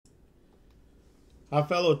Our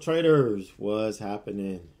fellow traders, was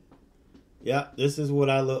happening. Yep, this is what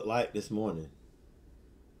I looked like this morning.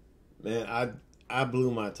 Man, I blew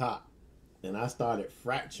my top and I started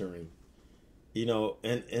fracturing,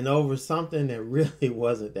 and over something that really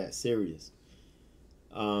wasn't that serious.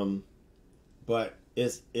 But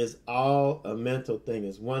it's all a mental thing.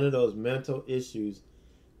 It's one of those mental issues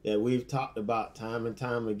that we've talked about time and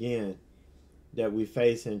time again that we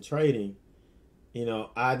face in trading.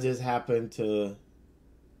 I just happened to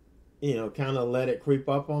kind of let it creep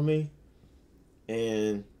up on me.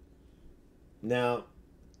 And now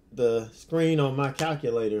the screen on my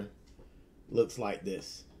calculator looks like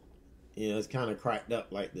this. It's kind of cracked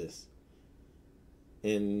up like this.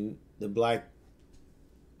 And the black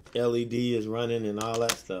LED is running and all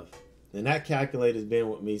that stuff. And that calculator's been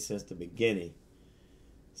with me since the beginning.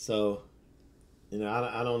 So,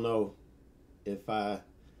 I don't know if I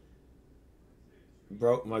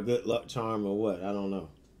broke my good luck charm or what. I don't know.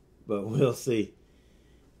 But we'll see.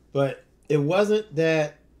 But it wasn't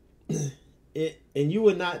that and you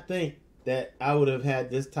would not think that I would have had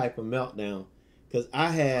this type of meltdown, because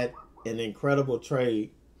I had an incredible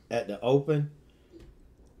trade at the open.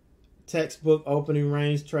 Textbook opening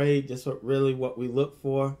range trade, just really what we look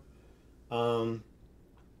for. I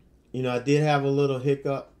did have a little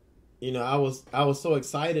hiccup. I was so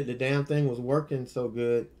excited, the damn thing was working so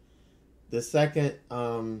good. The second,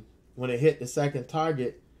 when it hit the second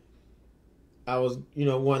target, I was,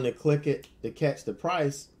 wanting to click it to catch the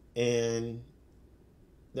price, and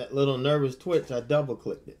that little nervous twitch, I double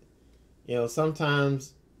clicked it.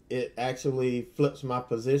 Sometimes it actually flips my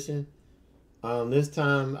position. This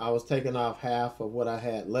time I was taking off half of what I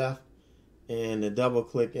had left, and the double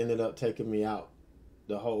click ended up taking me out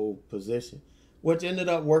the whole position, which ended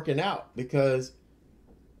up working out because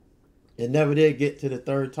it never did get to the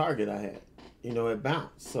third target I had. It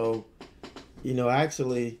bounced. So,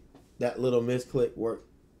 actually that little misclick worked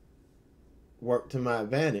to my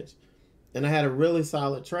advantage. And I had a really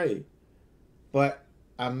solid trade. But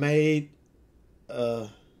I made a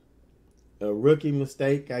rookie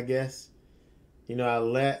mistake, I guess. I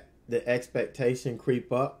let the expectation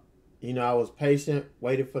creep up. I was patient,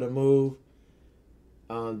 waited for the move,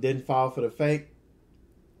 didn't fall for the fake,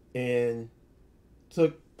 and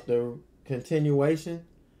took the continuation.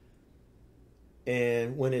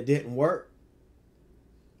 And when it didn't work,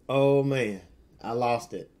 oh man, I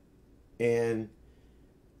lost it. And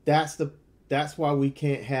that's why we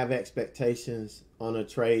can't have expectations on a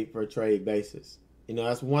trade per trade basis.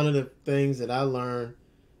 That's one of the things that I learned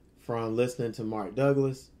from listening to Mark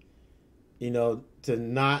Douglas. To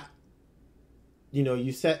not,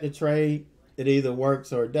 you set the trade, it either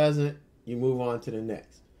works or it doesn't, you move on to the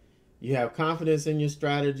next. You have confidence in your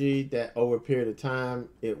strategy that over a period of time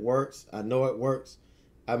it works. I know it works.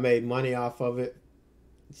 I made money off of it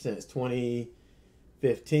since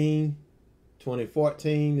 2015.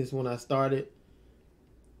 2014 is when I started.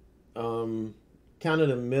 Kind of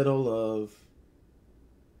the middle of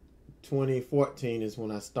 2014 is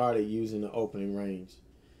when I started using the opening range.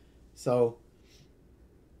 So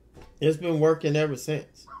it's been working ever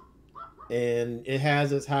since. And it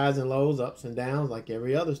has its highs and lows, ups and downs, like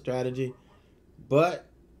every other strategy. But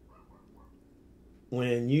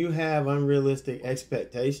when you have unrealistic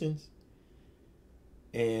expectations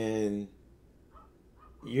and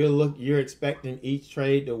you're expecting each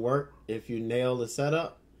trade to work, if you nail the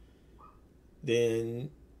setup,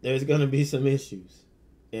 then there's going to be some issues.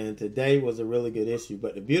 And today was a really good issue.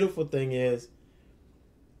 But the beautiful thing is,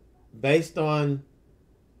 based on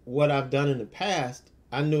what I've done in the past,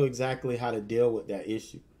 I knew exactly how to deal with that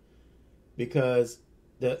issue. Because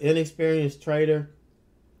the inexperienced trader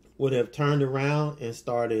would have turned around and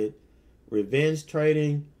started revenge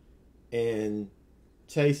trading and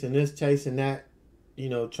chasing this, chasing that,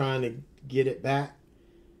 trying to get it back.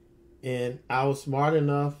 And I was smart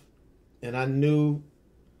enough and I knew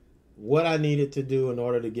what I needed to do in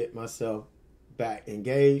order to get myself back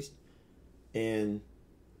engaged and,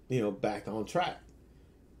 back on track.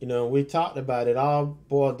 We talked about it, all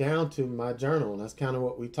boiled down to my journal. And that's kind of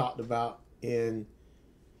what we talked about in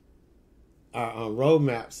our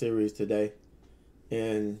roadmap series today.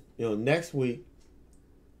 And, next week,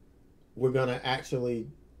 I'm going to actually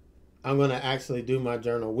do my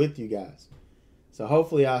journal with you guys. So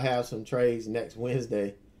hopefully I'll have some trades next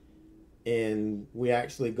Wednesday and we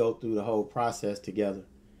actually go through the whole process together.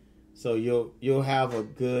 So you'll have a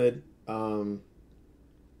good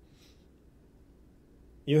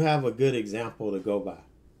example to go by.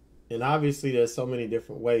 And obviously there's so many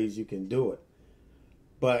different ways you can do it.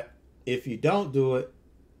 But if you don't do it,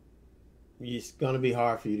 it's going to be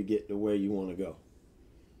hard for you to get to where you want to go.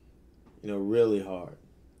 really hard.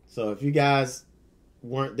 So if you guys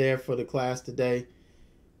weren't there for the class today,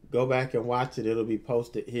 go back and watch it. It'll be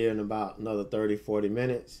posted here in about another 30, 40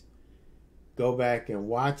 minutes. Go back and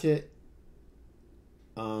watch it.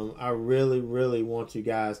 I really, really want you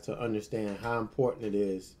guys to understand how important it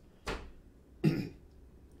is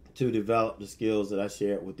to develop the skills that I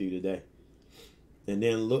shared with you today. And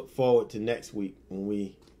then look forward to next week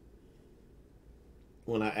when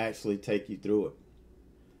I actually take you through it.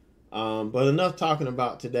 But enough talking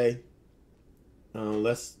about today.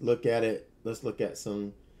 Let's look at it. Let's look at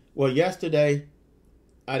some. Well, yesterday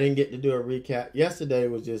I didn't get to do a recap. Yesterday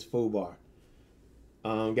was just FUBAR.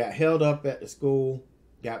 Got held up at the school.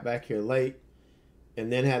 Got back here late,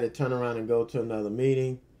 and then had to turn around and go to another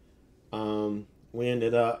meeting. We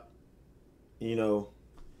ended up,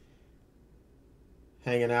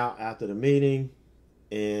 hanging out after the meeting,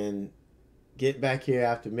 and get back here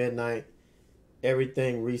after midnight.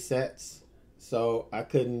 Everything resets, so I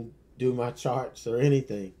couldn't do my charts or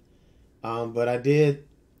anything. But I did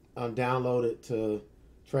download it to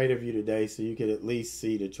TraderView today, so you could at least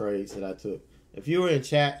see the trades that I took. If you were in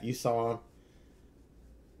chat, you saw them.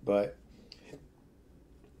 But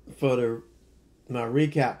for my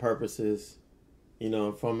recap purposes,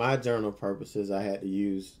 for my journal purposes, I had to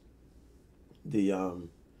use the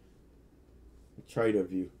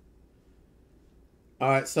TraderView. All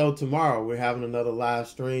right, so tomorrow we're having another live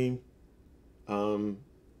stream.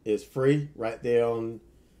 It's free right there on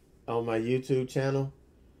my YouTube channel.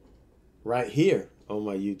 Right here on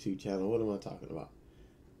my YouTube channel. What am I talking about?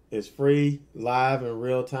 It's free, live in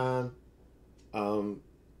real time.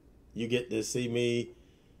 You get to see me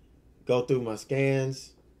go through my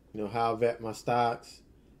scans, how I vet my stocks,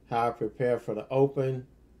 how I prepare for the open,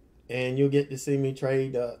 and you'll get to see me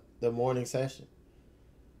trade the morning session.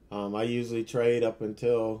 I usually trade up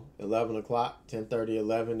until 11 o'clock, 10:30,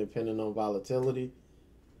 11, depending on volatility.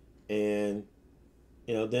 And,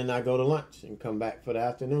 then I go to lunch and come back for the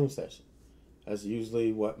afternoon session. That's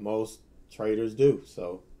usually what most traders do.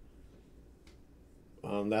 So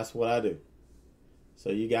that's what I do. So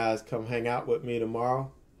you guys come hang out with me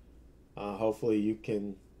tomorrow. Hopefully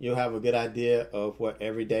you'll have a good idea of what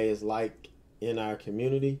every day is like in our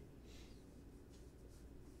community.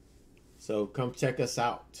 So come check us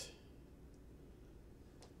out.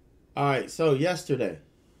 All right, so yesterday,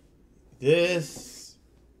 I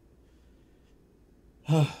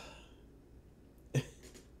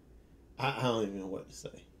don't even know what to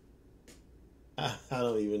say. I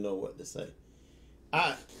don't even know what to say.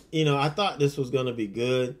 I thought this was going to be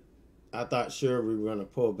good. I thought sure we were going to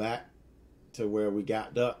pull back to where we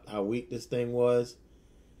got up, how weak this thing was,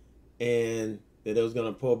 and that it was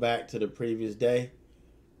going to pull back to the previous day.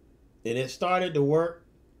 And it started to work,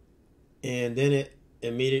 and then it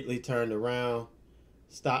immediately turned around,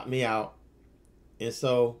 stopped me out. And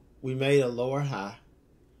so we made a lower high,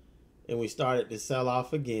 and we started to sell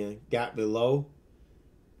off again, got below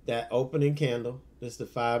that opening candle. This is the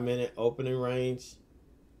 5-minute opening range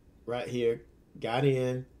right here. Got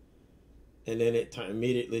in, and then it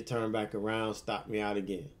immediately turned back around, stopped me out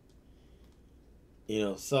again.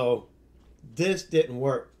 So this didn't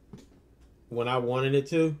work when I wanted it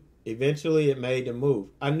to. Eventually, it made the move.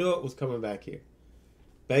 I knew it was coming back here.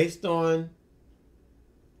 Based on,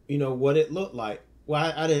 what it looked like.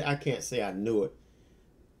 Well, I can't say I knew it.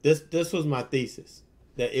 This was my thesis,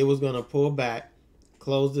 that it was going to pull back,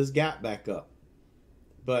 close this gap back up.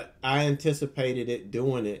 But I anticipated it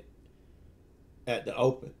doing it at the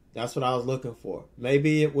open. That's what I was looking for.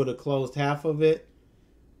 Maybe it would have closed half of it.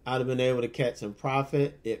 I'd have been able to catch some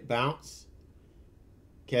profit. It bounced.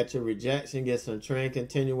 Catch a rejection, get some trend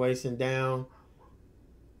continuation down,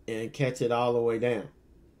 and catch it all the way down.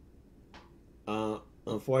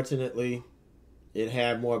 Unfortunately, it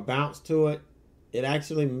had more bounce to it. It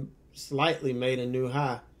actually slightly made a new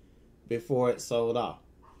high before it sold off.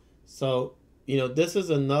 So, this is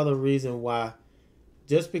another reason why,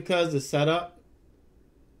 just because the setup,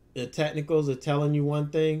 the technicals are telling you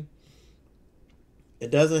one thing, it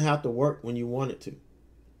doesn't have to work when you want it to.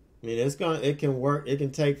 I mean, it can work. It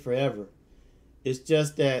can take forever. It's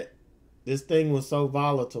just that this thing was so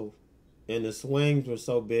volatile and the swings were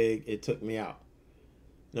so big, it took me out.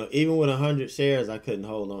 Even with 100 shares, I couldn't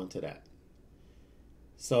hold on to that.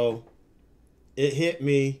 So it hit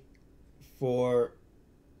me for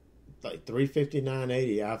like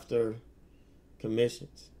 $359.80 after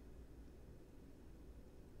commissions.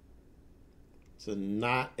 So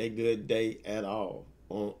not a good day at all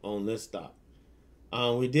on this stock.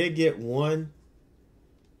 We did get one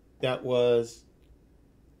that was,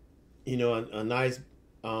 a nice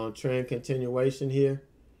trend continuation here.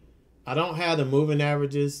 I don't have the moving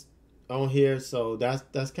averages on here, so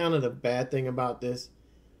that's kind of the bad thing about this.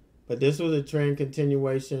 But this was a trend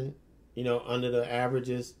continuation, under the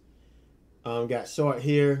averages. Got short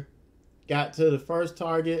here, got to the first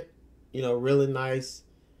target, really nice,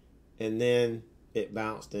 and then it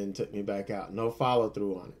bounced and took me back out. No follow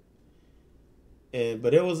through on it.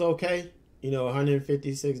 But it was okay,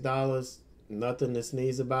 $156, nothing to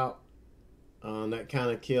sneeze about. That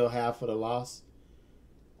kind of killed half of the loss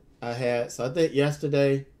I had. So I think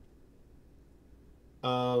yesterday,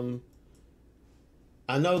 I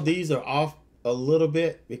know these are off a little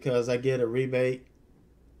bit because I get a rebate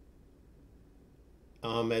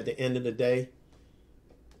at the end of the day,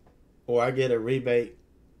 or I get a rebate,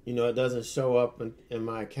 it doesn't show up in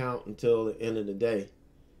my account until the end of the day.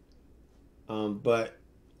 But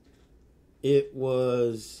I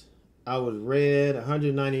was red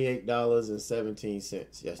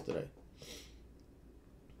 $198.17 yesterday.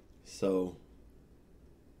 So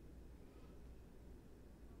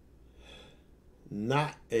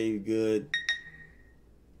not a good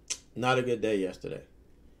day yesterday.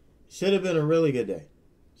 Should have been a really good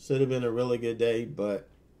day. But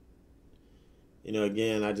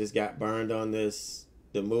again, I just got burned on this.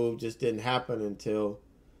 The move just didn't happen until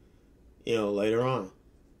later on,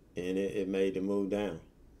 and it made the move down,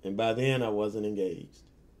 and by then I wasn't engaged.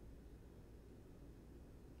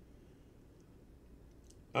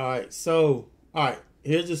 All right,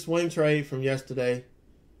 here's a swing trade from yesterday.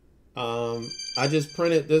 I just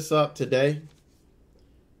printed this up today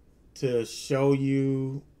to show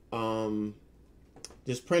you.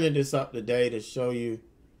 Just printed this up today to show you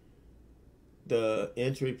the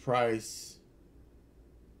entry price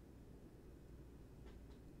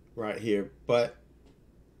right here. But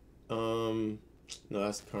no,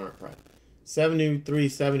 that's current price.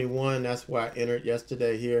 73.71. That's why I entered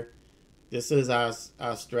yesterday here. This is our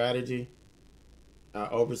strategy, our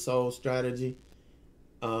oversold strategy.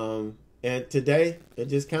 And today it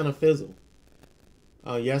just kind of fizzled.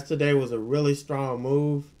 Yesterday was a really strong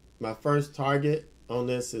move. My first target on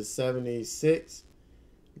this is 76.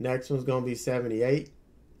 Next one's going to be 78.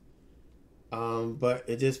 But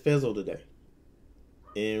it just fizzled today.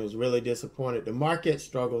 And it was really disappointed. The market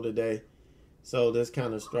struggled today. So this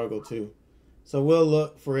kind of struggled too. So we'll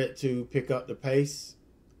look for it to pick up the pace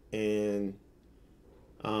and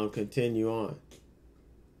continue on.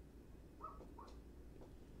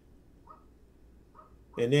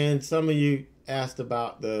 And then some of you asked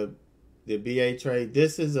about the BA trade.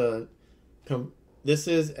 This is a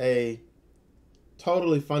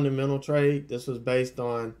totally fundamental trade. This was based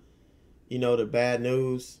on, the bad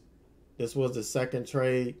news. This was the second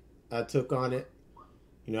trade I took on it.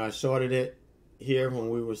 I shorted it here when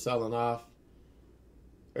we were selling off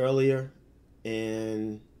earlier,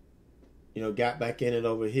 and got back in it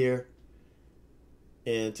over here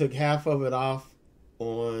and took half of it off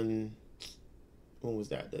on, when was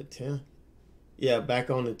that, the 10th? Yeah, back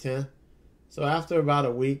on the 10th. So after about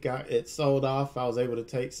a week, it sold off. I was able to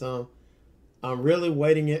take some. I'm really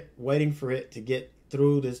waiting for it to get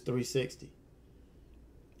through this 360.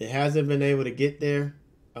 It hasn't been able to get there.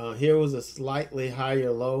 Here was a slightly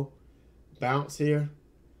higher low bounce here.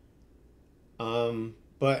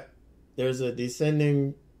 But there's a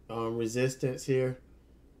descending resistance here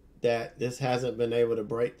that this hasn't been able to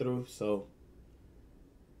break through. So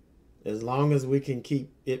as long as we can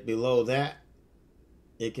keep it below that,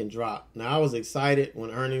 it can drop. Now, I was excited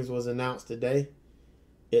when earnings was announced today.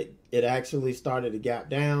 It actually started to gap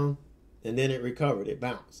down, and then it recovered. It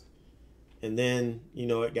bounced. And then,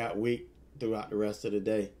 it got weak throughout the rest of the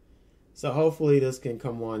day. So hopefully this can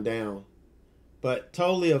come on down. But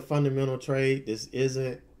totally a fundamental trade. This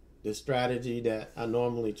isn't the strategy that I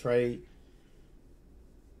normally trade.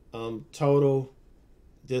 Total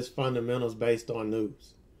just fundamentals based on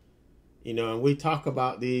news. And we talk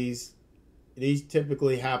about these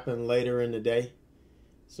typically happen later in the day.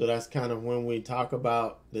 So that's kind of when we talk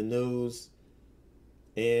about the news.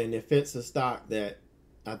 And if it's a stock that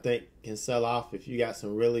I think can sell off, if you got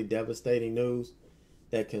some really devastating news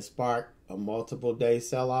that can spark a multiple day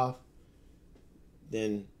sell off,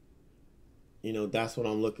 then that's what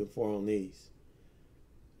I'm looking for on these.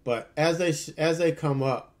 But as they come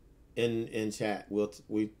up in chat,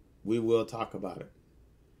 we will talk about it.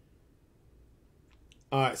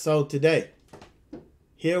 All right, so today,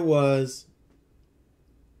 here was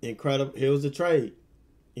incredible. Here was the trade.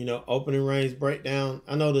 Opening range breakdown.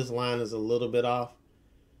 I know this line is a little bit off.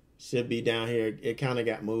 Should be down here. It kind of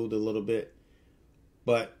got moved a little bit.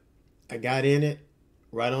 But I got in it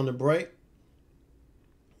right on the break.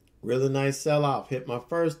 Really nice sell-off. Hit my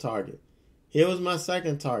first target. Here was my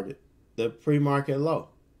second target, the pre-market low.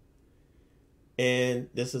 And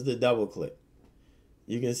this is the double click.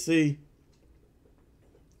 You can see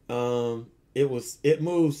it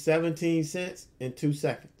moved 17 cents in 2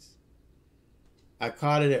 seconds. I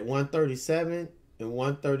caught it at 137 and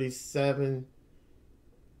 137.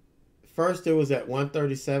 First it was at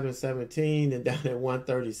 137.17 and down at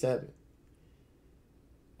 137.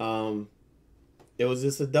 It was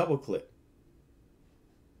just a double click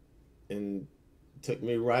and took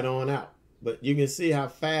me right on out. But you can see how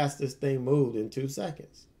fast this thing moved in 2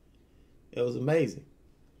 seconds. It was amazing.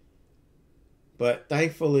 But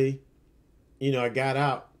thankfully, I got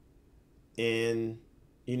out and,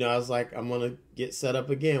 I was like, I'm going to get set up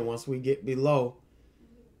again once we get below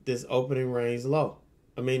this opening range low.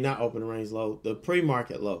 I mean, not opening range low, the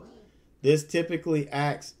pre-market low. This typically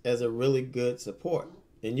acts as a really good support.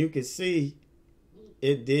 And you can see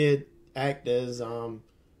it did act as a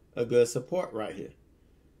good support right here.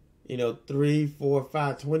 3, 4,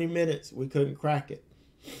 5, 20 minutes, we couldn't crack it.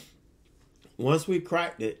 Once we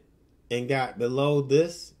cracked it and got below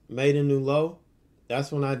this, made a new low,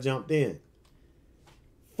 that's when I jumped in.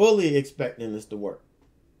 Fully expecting this to work.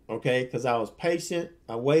 Okay, because I was patient.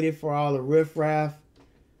 I waited for all the riffraff.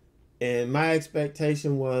 And my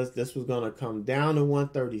expectation was this was going to come down to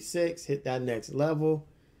 136, hit that next level.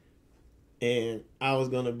 And I was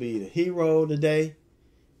going to be the hero today.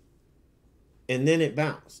 And then it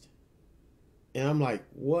bounced. And I'm like,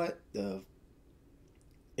 what the?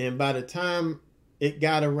 And by the time it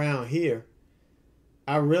got around here,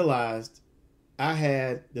 I realized I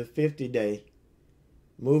had the 50-day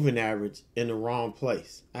moving average in the wrong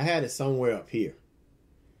place. I had it somewhere up here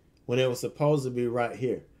when it was supposed to be right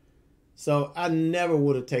here. So I never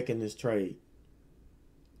would have taken this trade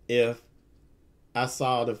if I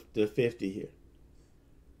saw the 50 here.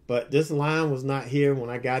 But this line was not here when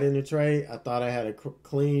I got in the trade. I thought I had a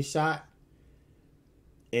clean shot.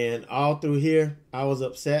 And all through here, I was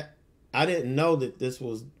upset. I didn't know that this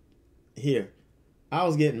was here. I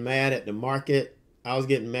was getting mad at the market. I was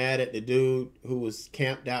getting mad at the dude who was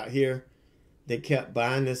camped out here. They kept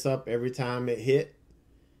buying this up every time it hit.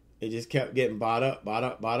 It just kept getting bought up, bought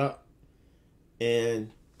up, bought up.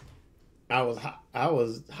 And I was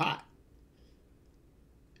hot.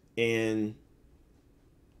 And,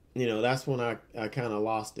 that's when I kind of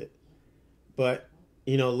lost it. But,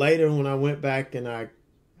 later when I went back and I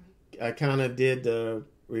kind of did the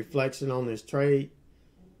reflection on this trade,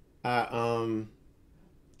 I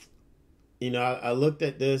looked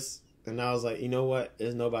at this and I was like, you know what?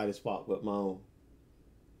 It's nobody's fault but my own.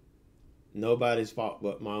 Nobody's fault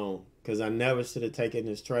but my own. Because I never should have taken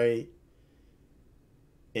this trade.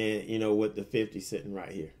 And, with the 50 sitting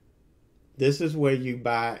right here. This is where you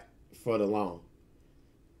buy for the long.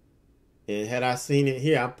 And had I seen it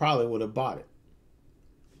here, I probably would have bought it.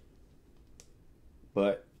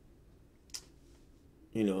 But,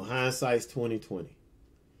 hindsight's 20/20.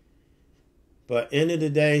 But end of the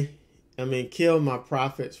day, killed my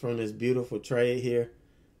profits from this beautiful trade here.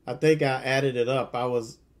 I think I added it up. I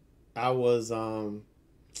was up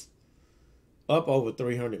over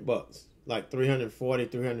 $300, like $340,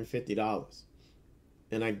 $350.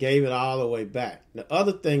 And I gave it all the way back. The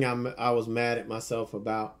other thing I was mad at myself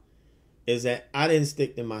about is that I didn't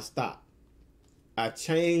stick to my stop. I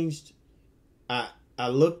changed. I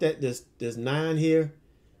looked at this 9 here,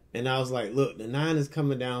 and I was like, look, the 9 is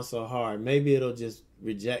coming down so hard. Maybe it'll just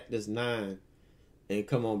reject this 9 and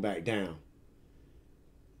come on back down.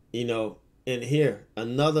 And here,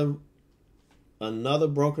 another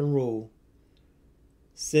broken rule.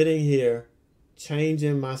 Sitting here,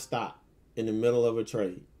 changing my stop in the middle of a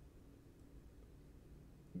trade.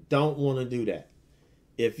 Don't want to do that.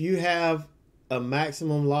 If you have a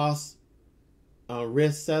maximum loss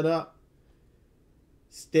risk set up,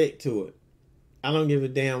 stick to it. I don't give a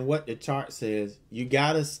damn what the chart says. You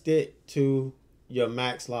got to stick to your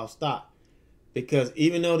max loss stop. Because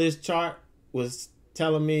even though this chart was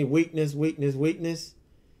telling me weakness, weakness, weakness,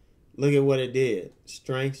 look at what it did.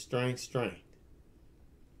 Strength, strength, strength.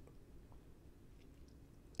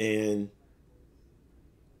 And,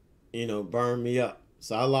 burned me up.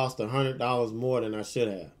 So I lost $100 more than I should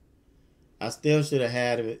have. I still should have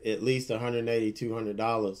had at least $180,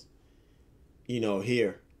 $200,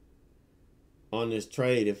 here on this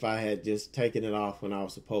trade if I had just taken it off when I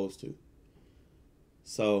was supposed to.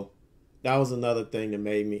 So that was another thing that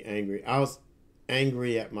made me angry. I was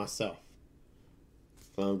angry at myself.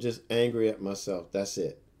 I'm just angry at myself. That's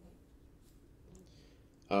it.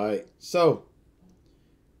 All right. So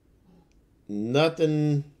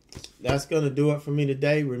nothing. That's going to do it for me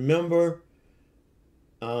today. Remember,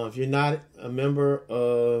 if you're not a member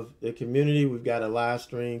of the community, we've got a live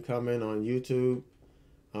stream coming on YouTube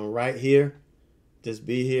right here. just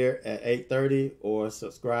be here at 8:30 or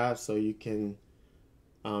subscribe so you can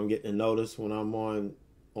get the notice when I'm on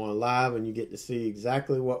live, and you get to see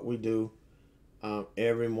exactly what we do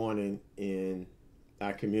every morning in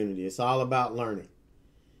our community. It's all about learning.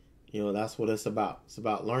 That's what it's about. It's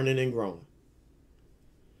about learning and growing.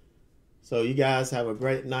 So you guys have a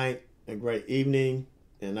great night, a great evening,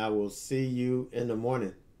 and I will see you in the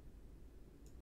morning.